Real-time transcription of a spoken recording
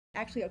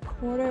actually a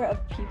quarter of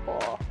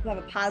people who have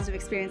a positive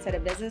experience at a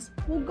business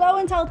will go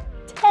and tell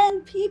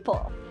 10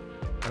 people.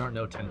 I don't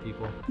know 10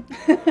 people.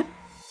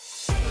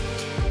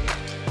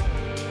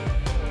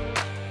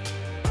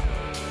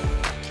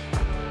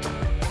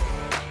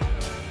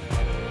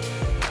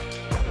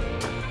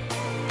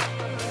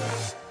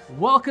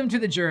 Welcome to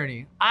The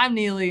Journey. I'm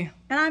Neely.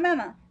 And I'm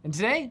Emma. And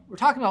today we're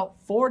talking about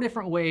 4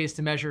 different ways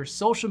to measure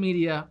social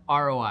media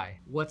ROI.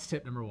 What's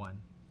tip number 1?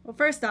 Well,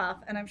 first off,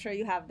 and I'm sure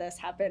you have this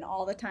happen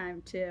all the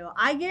time too,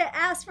 I get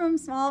asked from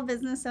small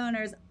business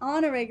owners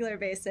on a regular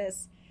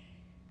basis,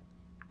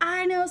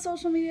 I know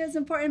social media is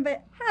important,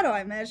 but how do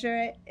I measure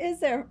it? Is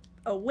there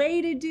a way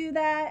to do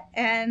that?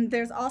 And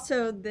there's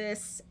also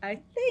this, I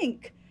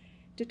think,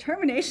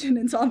 determination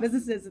in small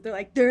businesses that they're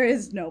like, there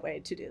is no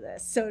way to do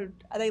this. So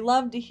they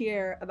love to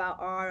hear about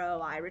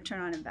ROI,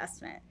 return on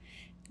investment.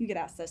 You get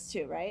asked this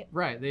too, right?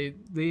 Right.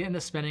 They end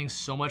up spending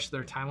so much of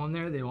their time on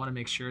there, they want to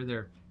make sure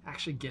they're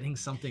actually getting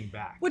something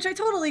back. Which I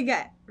totally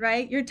get,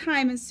 right? Your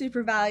time is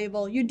super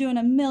valuable. You're doing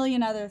a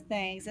million other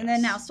things. And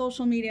then now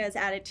social media is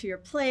added to your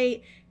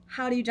plate.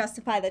 How do you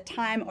justify the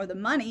time or the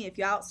money if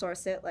you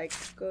outsource it, like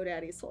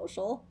GoDaddy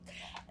Social?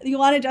 You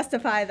want to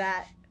justify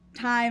that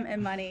time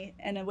and money.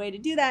 And a way to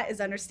do that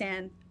is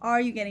understand, are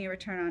you getting a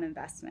return on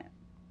investment?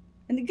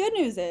 And the good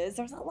news is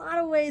there's a lot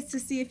of ways to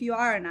see if you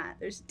are or not.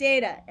 There's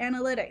data,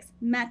 analytics,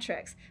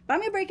 metrics. But I'm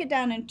going to break it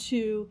down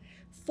into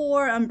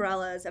 4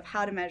 umbrellas of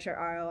how to measure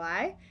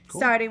ROI,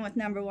 starting with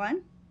number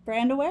 1,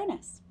 brand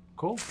awareness.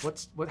 Cool.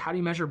 How do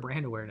you measure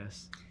brand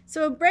awareness?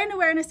 So brand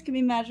awareness can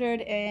be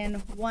measured in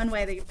one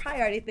way that you're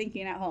probably already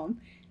thinking at home,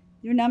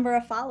 your number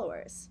of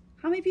followers.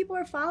 How many people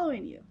are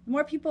following you? The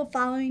more people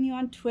following you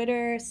on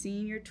Twitter,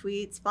 seeing your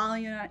tweets,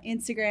 following you on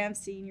Instagram,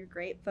 seeing your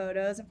great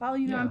photos, and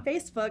following you on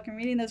Facebook and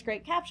reading those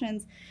great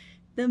captions,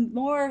 the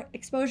more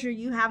exposure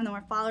you have and the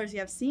more followers you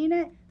have seeing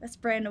it, that's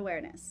brand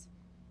awareness.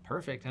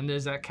 Perfect. And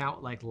does that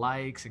count like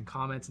likes and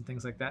comments and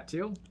things like that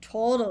too?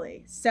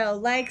 Totally. So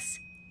likes,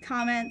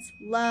 comments,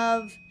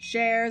 love,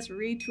 shares,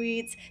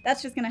 retweets,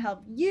 that's just going to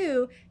help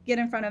you get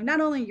in front of not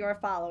only your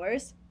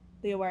followers,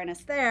 the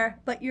awareness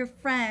there, but your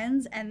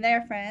friends and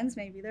their friends,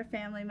 maybe their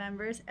family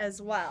members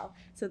as well.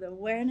 So the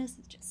awareness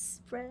just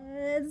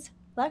spreads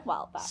like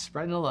wildfire.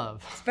 Spreading the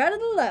love. Spreading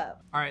the love.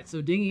 All right, so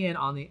digging in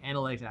on the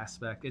analytics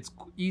aspect, it's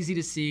easy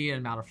to see an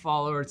amount of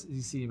followers,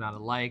 you see the amount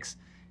of likes,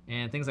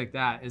 and things like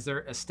that. Is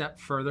there a step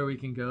further we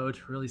can go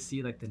to really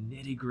see like the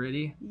nitty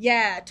gritty?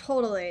 Yeah,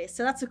 totally.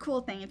 So that's a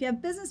cool thing. If you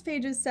have business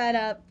pages set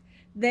up,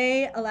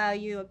 they allow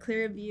you a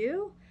clear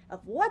view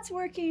of what's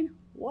working,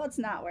 what's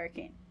not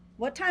working.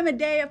 What time of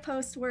day a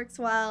post works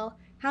well,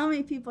 how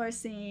many people are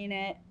seeing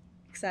it,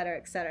 et cetera,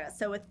 et cetera.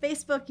 So with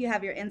Facebook, you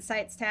have your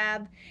Insights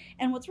tab.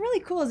 And what's really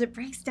cool is it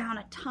breaks down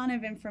a ton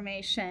of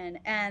information.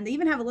 And they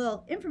even have a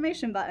little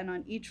information button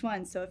on each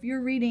one. So if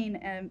you're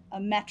reading a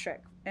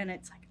metric and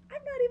it's like,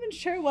 I'm not even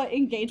sure what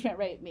engagement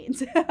rate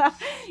means.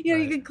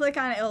 You can click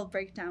on it, it'll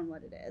break down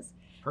what it is.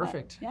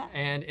 Perfect. Yeah.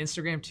 And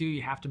Instagram too,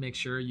 you have to make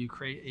sure you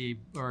create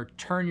or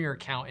turn your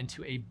account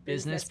into a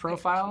business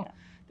profile. Page,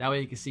 That way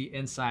you can see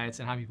insights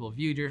and how people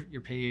viewed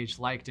your page,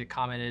 liked it,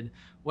 commented,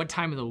 what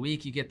time of the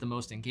week you get the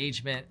most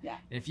engagement. Yeah.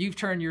 And if you've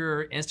turned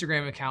your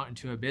Instagram account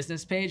into a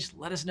business page,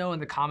 let us know in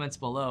the comments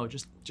below.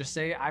 Just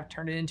say, I've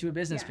turned it into a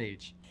business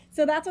page.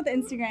 So that's with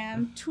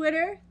Instagram.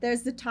 Twitter,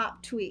 there's the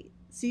top tweet.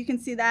 So you can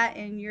see that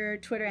in your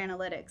Twitter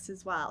analytics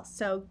as well.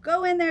 So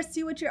go in there,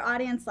 see what your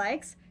audience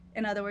likes,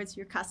 in other words,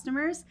 your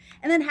customers,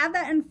 and then have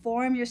that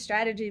inform your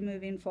strategy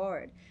moving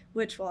forward,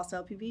 which will also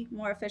help you be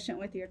more efficient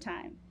with your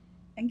time.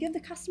 And give the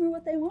customer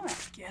what they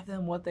want. Give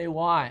them what they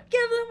want.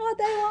 Give them what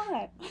they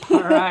want.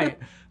 All right,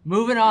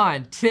 moving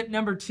on. Tip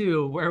number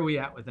 2, where are we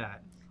at with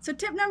that? So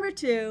tip number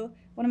 2,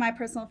 one of my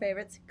personal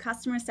favorites,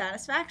 customer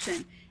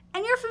satisfaction.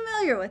 And you're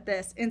familiar with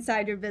this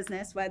inside your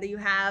business, whether you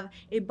have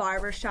a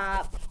barber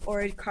shop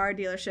or a car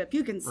dealership.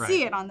 You can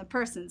see it on the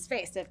person's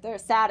face if they're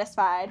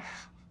satisfied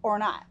or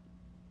not.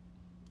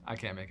 I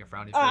can't make a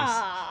frowny face.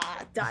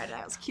 Ah, darn it,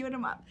 I was queuing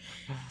them up.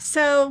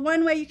 So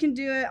one way you can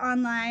do it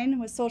online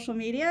with social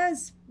media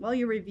is, well,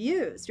 your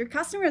reviews. Your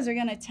customers are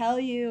gonna tell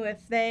you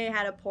if they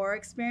had a poor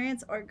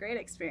experience or a great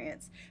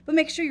experience, but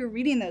make sure you're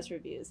reading those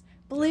reviews.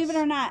 Believe it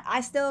or not,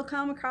 I still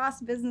come across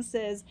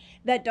businesses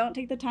that don't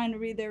take the time to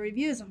read their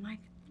reviews. I'm like,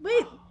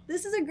 wait,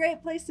 this is a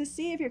great place to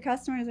see if your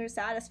customers are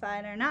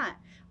satisfied or not.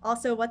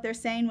 Also what they're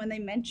saying when they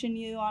mention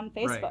you on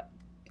Facebook. Right.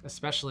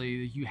 Especially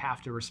you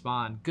have to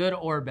respond, good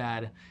or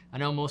bad. I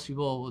know most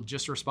people will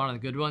just respond to the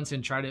good ones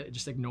and try to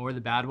just ignore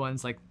the bad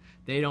ones like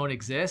they don't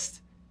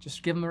exist.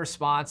 Just give them a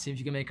response, see if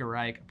you can make it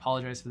right,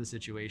 apologize for the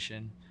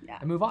situation,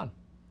 and move on.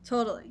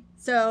 Totally.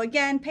 So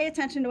again, pay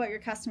attention to what your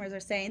customers are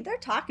saying. They're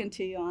talking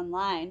to you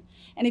online.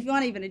 And if you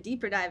want even a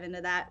deeper dive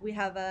into that, we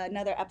have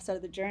another episode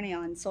of The Journey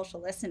on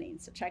social listening,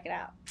 so check it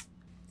out.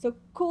 So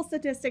cool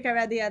statistic I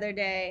read the other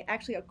day,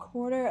 actually a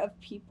quarter of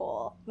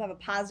people who have a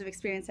positive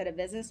experience at a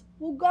business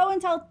will go and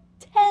tell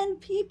 10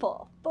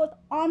 people, both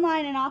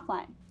online and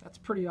offline. That's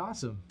pretty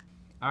awesome.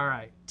 All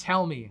right,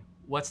 tell me,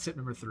 what's tip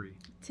number 3?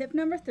 Tip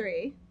number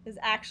 3 is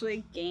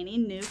actually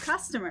gaining new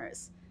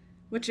customers.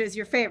 which is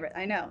your favorite.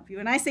 I know.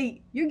 When I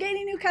say you're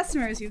gaining new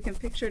customers, you can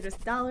picture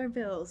just dollar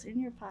bills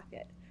in your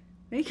pocket.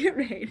 Make it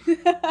rain.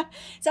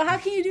 So how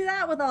can you do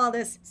that with all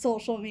this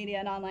social media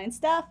and online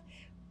stuff?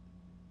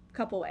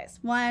 Couple ways.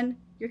 One,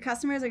 your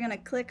customers are going to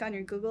click on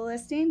your Google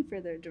listing for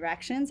their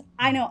directions.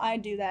 I know I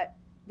do that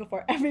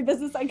before every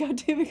business I go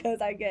to because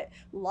I get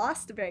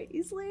lost very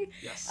easily.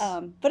 Yes.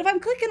 But if I'm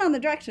clicking on the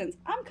directions,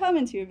 I'm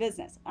coming to your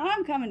business.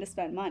 I'm coming to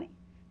spend money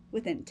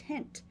with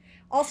intent.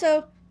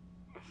 Also,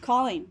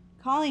 calling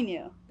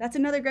you. That's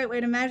another great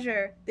way to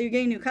measure that you're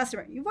getting a new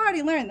customer. You've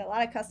already learned that a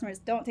lot of customers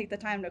don't take the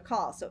time to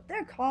call. So if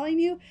they're calling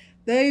you,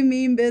 they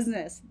mean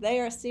business. They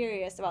are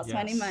serious about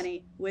spending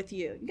money with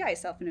you. You got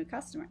yourself a new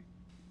customer.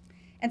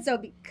 And so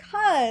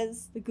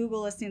because the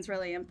Google listing is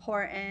really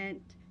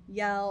important,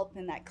 Yelp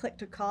and that click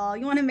to call,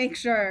 you want to make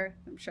sure,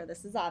 I'm sure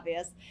this is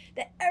obvious,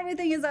 that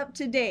everything is up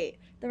to date.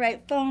 The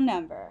right phone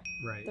number,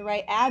 the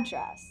right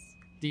address.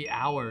 The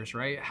hours,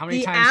 right? How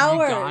many times have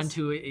you gone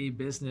to a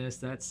business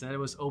that said it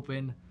was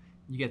open,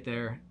 you get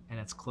there and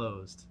it's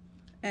closed?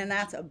 And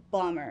that's a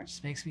bummer. It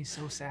just makes me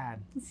so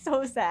sad.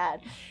 So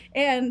sad.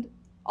 And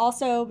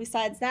also,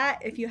 besides that,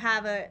 if you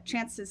have a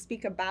chance to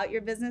speak about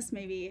your business,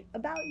 maybe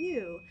about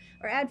you,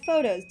 or add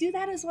photos, do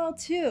that as well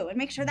too, and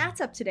make sure that's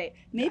up to date.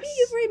 Maybe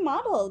you've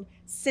remodeled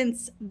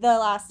since the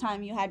last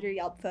time you had your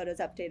Yelp photos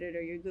updated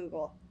or your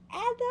Google.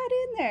 Add that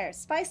in there.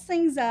 Spice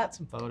things up. Add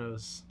some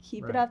photos.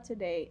 Keep it up to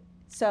date.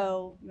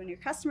 So when your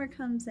customer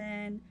comes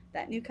in,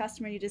 that new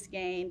customer you just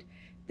gained,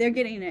 they're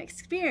getting an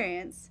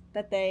experience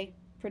that they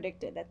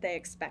predicted, that they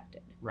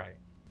expected. Right.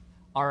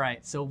 All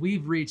right, so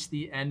we've reached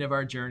the end of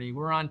our journey.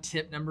 We're on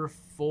tip number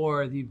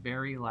 4, the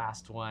very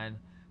last one.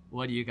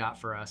 What do you got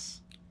for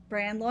us?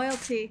 Brand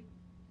loyalty.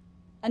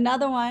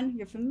 Another one,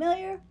 you're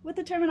familiar with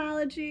the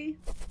terminology,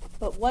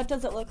 but what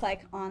does it look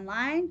like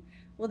online?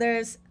 Well,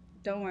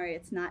 don't worry,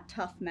 it's not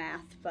tough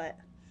math, but,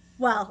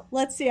 well,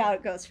 let's see how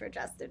it goes for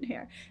Justin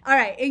here. All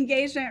right,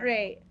 engagement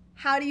rate.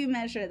 How do you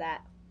measure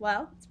that?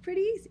 Well, it's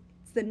pretty easy.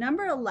 It's the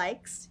number of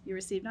likes you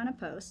received on a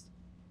post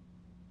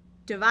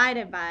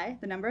divided by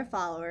the number of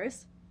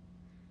followers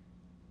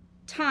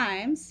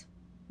times,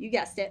 you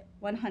guessed it,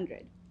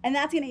 100. And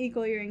that's going to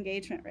equal your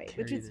engagement rate.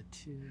 Carry which is the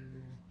 2.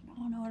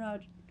 No.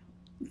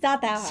 It's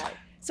not that hard.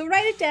 So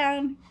write it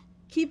down,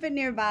 keep it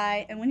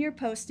nearby, and when you're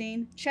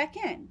posting, check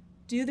in.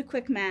 Do the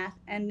quick math,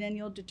 and then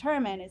you'll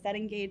determine is that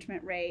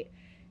engagement rate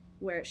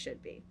where it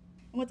should be.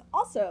 And what's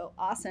also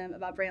awesome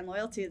about brand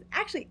loyalty is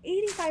actually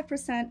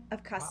 85%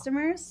 of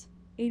customers,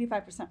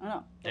 85%, oh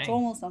no, that's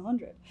almost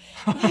 100.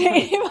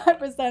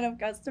 85% of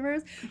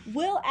customers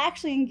will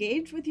actually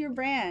engage with your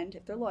brand,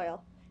 if they're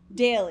loyal,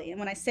 daily. And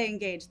when I say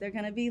engage, they're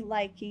going to be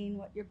liking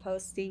what you're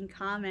posting,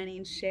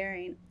 commenting,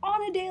 sharing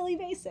on a daily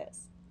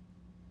basis.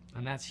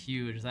 And that's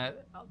huge.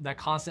 That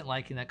constant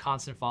liking, that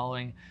constant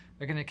following,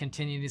 they're going to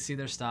continue to see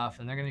their stuff,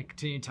 and they're going to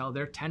continue to tell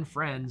their 10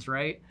 friends,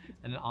 right?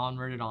 And then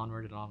onward and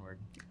onward and onward.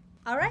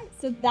 All right,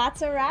 so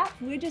that's a wrap.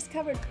 We just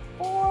covered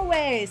 4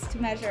 ways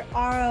to measure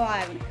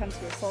ROI when it comes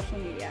to your social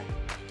media.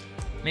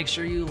 Make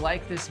sure you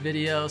like this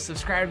video,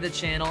 subscribe to the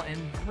channel, and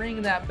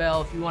ring that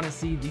bell if you want to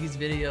see these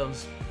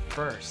videos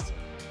first.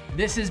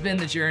 This has been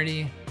The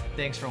Journey.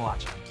 Thanks for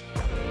watching.